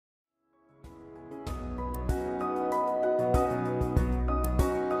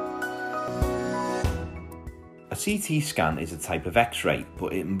CT scan is a type of X-ray,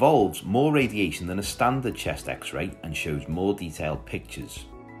 but it involves more radiation than a standard chest X-ray and shows more detailed pictures.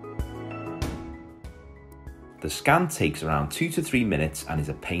 The scan takes around 2 to 3 minutes and is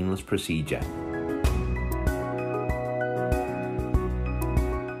a painless procedure.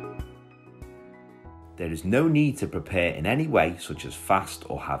 There is no need to prepare in any way, such as fast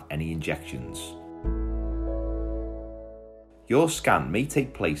or have any injections. Your scan may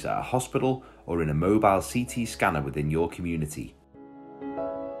take place at a hospital or in a mobile CT scanner within your community.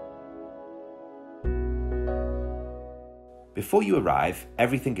 Before you arrive,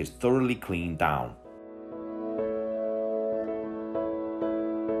 everything is thoroughly cleaned down.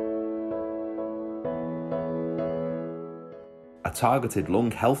 A targeted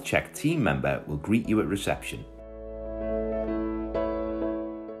lung health check team member will greet you at reception.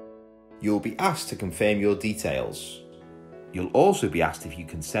 You'll be asked to confirm your details. You'll also be asked if you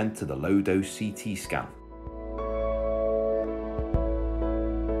consent to the low-dose CT scan.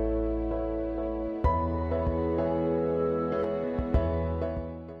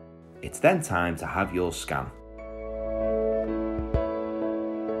 It's then time to have your scan.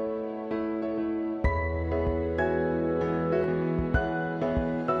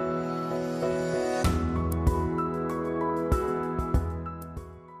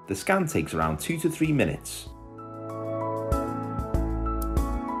 The scan takes around 2 to 3 minutes.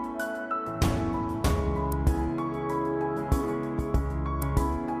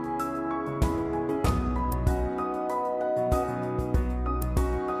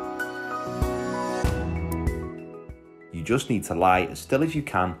 You just need to lie as still as you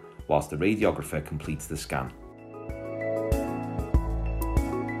can whilst the radiographer completes the scan.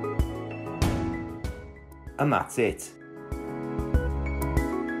 And that's it.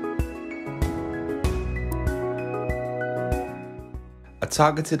 A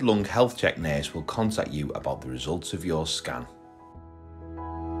targeted lung health check nurse will contact you about the results of your scan.